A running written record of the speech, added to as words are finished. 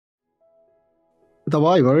The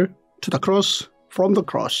Bible to the cross, from the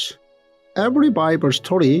cross. Every Bible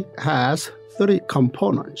story has three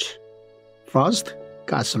components. First,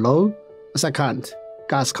 God's law. Second,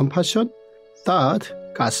 God's compassion. Third,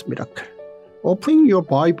 God's miracle. Opening your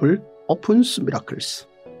Bible opens miracles.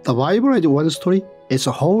 The Bible as one story is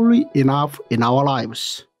wholly enough in our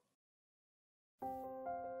lives.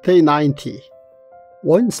 Day 90.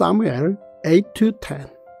 1Samuel 8-10.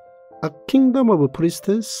 A kingdom of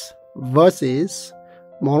priests versus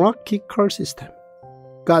monarchical system.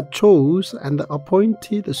 God chose and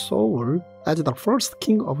appointed Saul as the first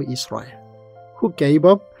king of Israel, who gave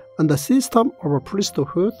up on the system of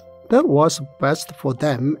priesthood that was best for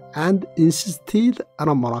them and insisted on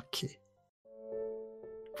a monarchy.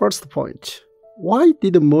 First point. Why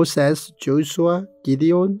did Moses, Joshua,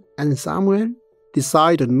 Gideon, and Samuel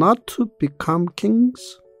decide not to become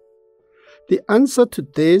kings? The answer to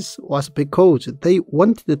this was because they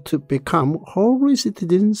wanted to become holy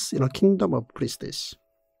citizens in a kingdom of priests.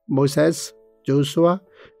 Moses, Joshua,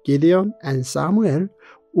 Gideon, and Samuel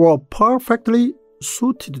were perfectly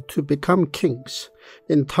suited to become kings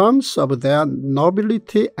in terms of their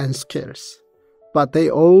nobility and skills, but they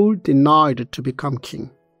all denied to become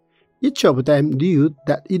king. Each of them knew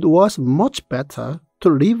that it was much better to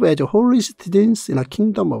live as holy citizens in a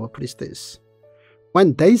kingdom of priests.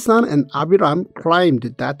 When Dathan and Abiram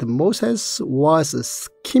claimed that Moses was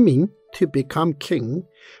scheming to become king,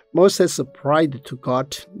 Moses prayed to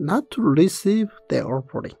God not to receive their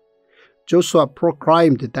offering. Joshua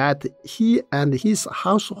proclaimed that he and his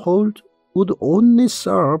household would only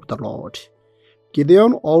serve the Lord.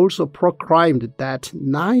 Gideon also proclaimed that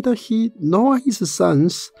neither he nor his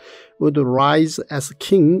sons would rise as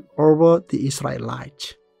king over the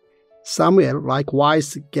Israelites. Samuel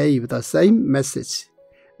likewise gave the same message.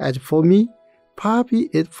 As for me, far be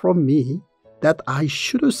it from me that I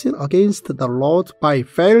should sin against the Lord by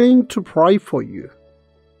failing to pray for you.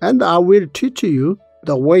 And I will teach you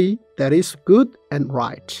the way that is good and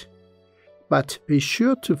right. But be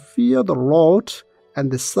sure to fear the Lord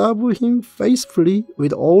and serve him faithfully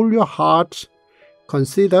with all your heart.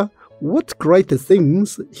 Consider what great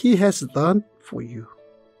things he has done for you.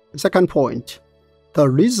 Second point. The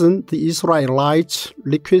reason the Israelites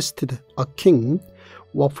requested a king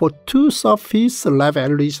were for two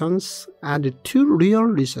surface-level reasons and two real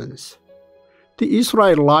reasons. The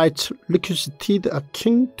Israelites requested a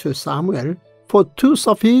king to Samuel for two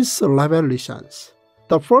surface-level reasons.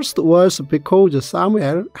 The first was because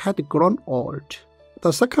Samuel had grown old.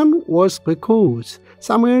 The second was because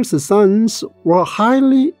Samuel's sons were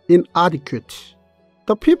highly inadequate.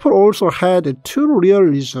 The people also had two real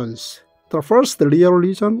reasons. The first real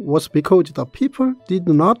reason was because the people did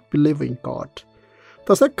not believe in God.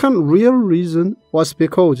 The second real reason was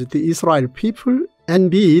because the Israel people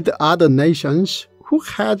envied other nations who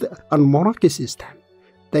had a monarchy system.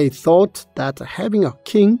 They thought that having a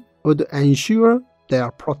king would ensure their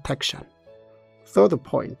protection. Third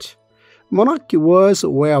point. Monarchy was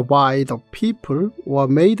whereby the people were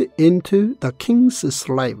made into the king's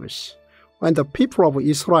slaves. When the people of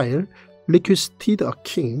Israel requested a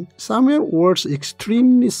king, Samuel was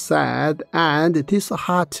extremely sad and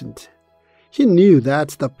disheartened. He knew that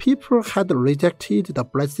the people had rejected the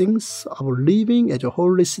blessings of living as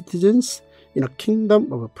holy citizens in a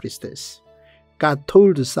kingdom of priests. God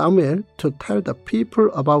told Samuel to tell the people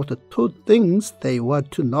about the two things they were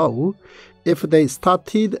to know if they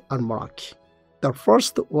started a monarchy. The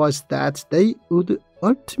first was that they would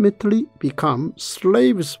ultimately become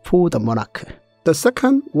slaves for the monarch. The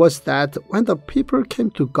second was that when the people came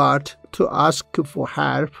to God to ask for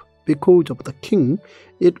help because of the king,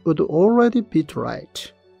 it would already be too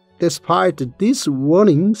late. Despite these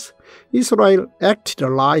warnings, Israel acted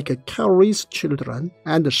like careless children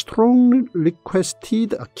and strongly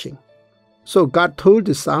requested a king. So God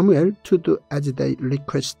told Samuel to do as they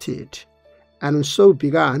requested, and so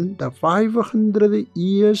began the 500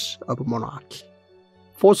 years of monarchy.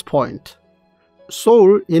 Fourth point.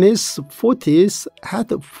 Saul in his 40s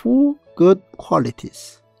had four good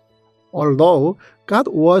qualities. Although God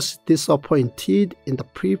was disappointed in the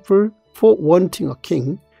people for wanting a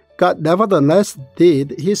king, God nevertheless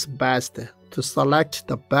did his best to select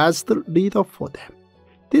the best leader for them.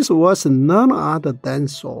 This was none other than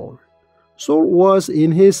Saul. Saul was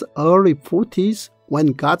in his early 40s when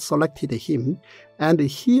God selected him, and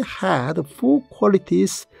he had four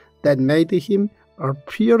qualities that made him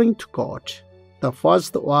appealing to God. The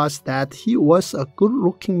first was that he was a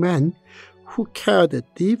good-looking man who cared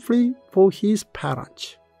deeply for his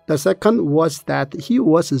parents. The second was that he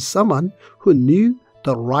was someone who knew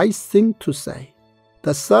the right thing to say.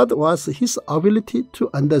 The third was his ability to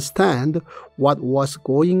understand what was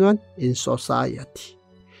going on in society.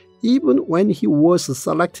 Even when he was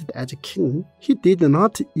selected as king, he did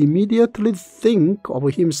not immediately think of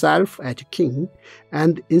himself as king,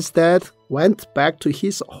 and instead went back to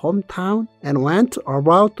his hometown and went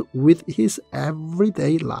about with his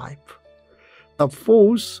everyday life. The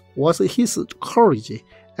fourth was his courage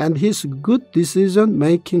and his good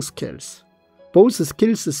decision-making skills. Both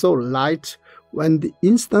skills saw light when the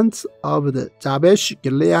instance of the Jabesh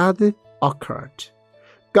Gilead occurred.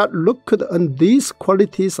 God looked on these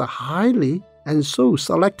qualities highly and so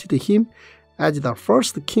selected him as the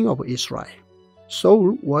first king of Israel.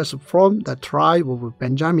 Saul was from the tribe of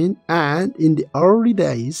Benjamin, and in the early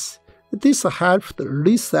days, this helped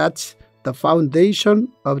reset the foundation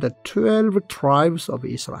of the 12 tribes of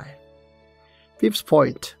Israel. Fifth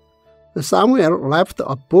point, Samuel left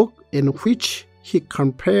a book in which he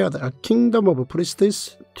compared a kingdom of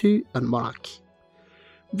priests to a monarchy.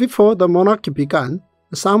 Before the monarchy began,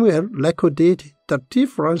 Samuel recorded the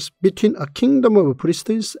difference between a kingdom of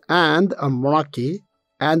priests and a monarchy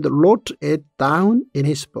and wrote it down in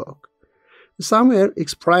his book. Samuel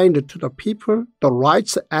explained to the people the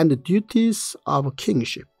rights and duties of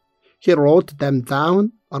kingship. He wrote them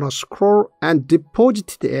down on a scroll and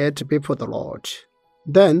deposited it before the Lord.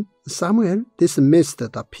 Then Samuel dismissed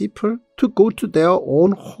the people to go to their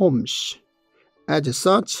own homes. As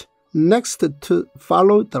such, next to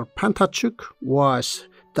follow the Pentateuch was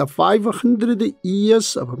the 500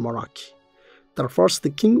 years of monarchy. The first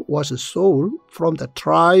king was Saul from the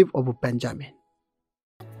tribe of Benjamin.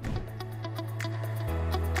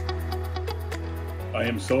 I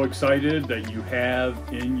am so excited that you have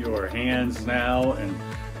in your hands now and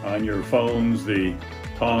on your phones the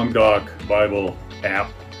Tongdok Bible App.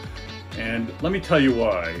 And let me tell you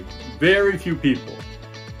why. Very few people,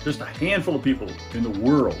 just a handful of people in the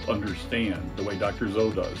world understand the way Dr.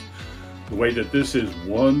 Zoh does. The way that this is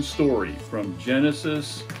one story from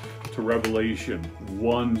Genesis to Revelation,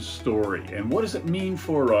 one story. And what does it mean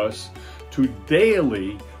for us to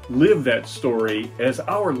daily live that story as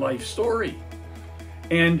our life story?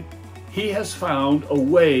 And he has found a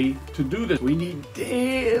way to do this. We need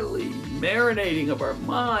daily marinating of our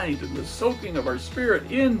mind and the soaking of our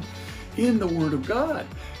spirit in the Word of God.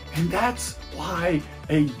 And that's why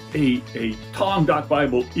a Tongdok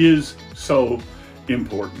Bible is so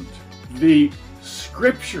important. The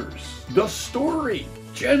scriptures, the story,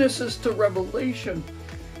 Genesis to Revelation,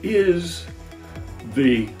 is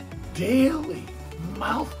the daily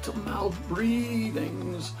mouth-to-mouth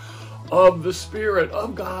breathings of the Spirit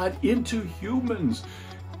of God into humans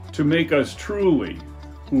to make us truly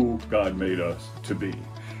who God made us to be.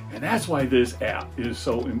 And that's why this app is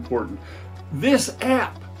so important. This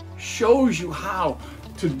app shows you how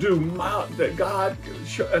to do enables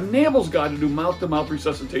God to do mouth-to-mouth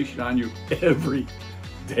resuscitation on you every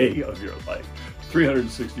day of your life,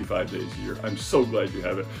 365 days a year. I'm so glad you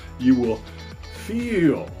have it. You will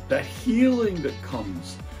feel that healing that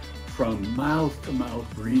comes from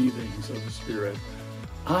mouth-to-mouth breathings of the Spirit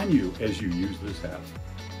on you as you use this app.